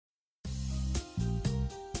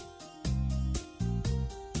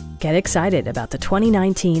Get excited about the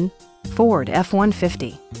 2019 Ford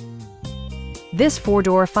F-150. This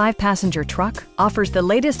four-door, five-passenger truck offers the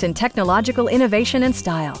latest in technological innovation and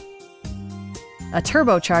style. A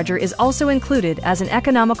turbocharger is also included as an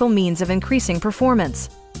economical means of increasing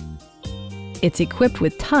performance. It's equipped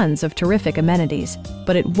with tons of terrific amenities,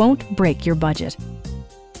 but it won't break your budget,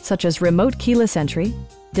 such as remote keyless entry,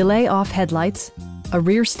 delay-off headlights, a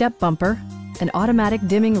rear step bumper, an automatic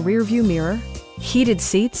dimming rear-view mirror, heated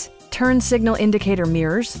seats, turn signal indicator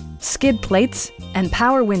mirrors, skid plates, and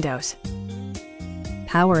power windows.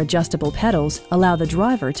 Power adjustable pedals allow the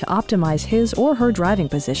driver to optimize his or her driving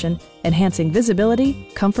position, enhancing visibility,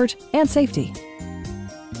 comfort, and safety.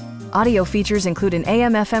 Audio features include an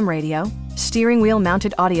AM/FM radio, steering wheel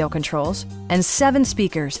mounted audio controls, and 7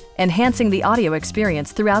 speakers, enhancing the audio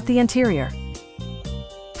experience throughout the interior.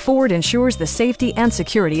 Ford ensures the safety and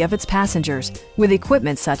security of its passengers with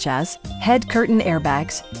equipment such as head curtain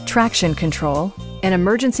airbags, traction control, an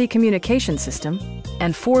emergency communication system,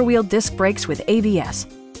 and 4-wheel disc brakes with ABS.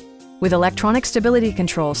 With electronic stability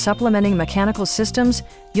control supplementing mechanical systems,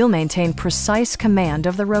 you'll maintain precise command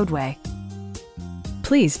of the roadway.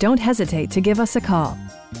 Please don't hesitate to give us a call.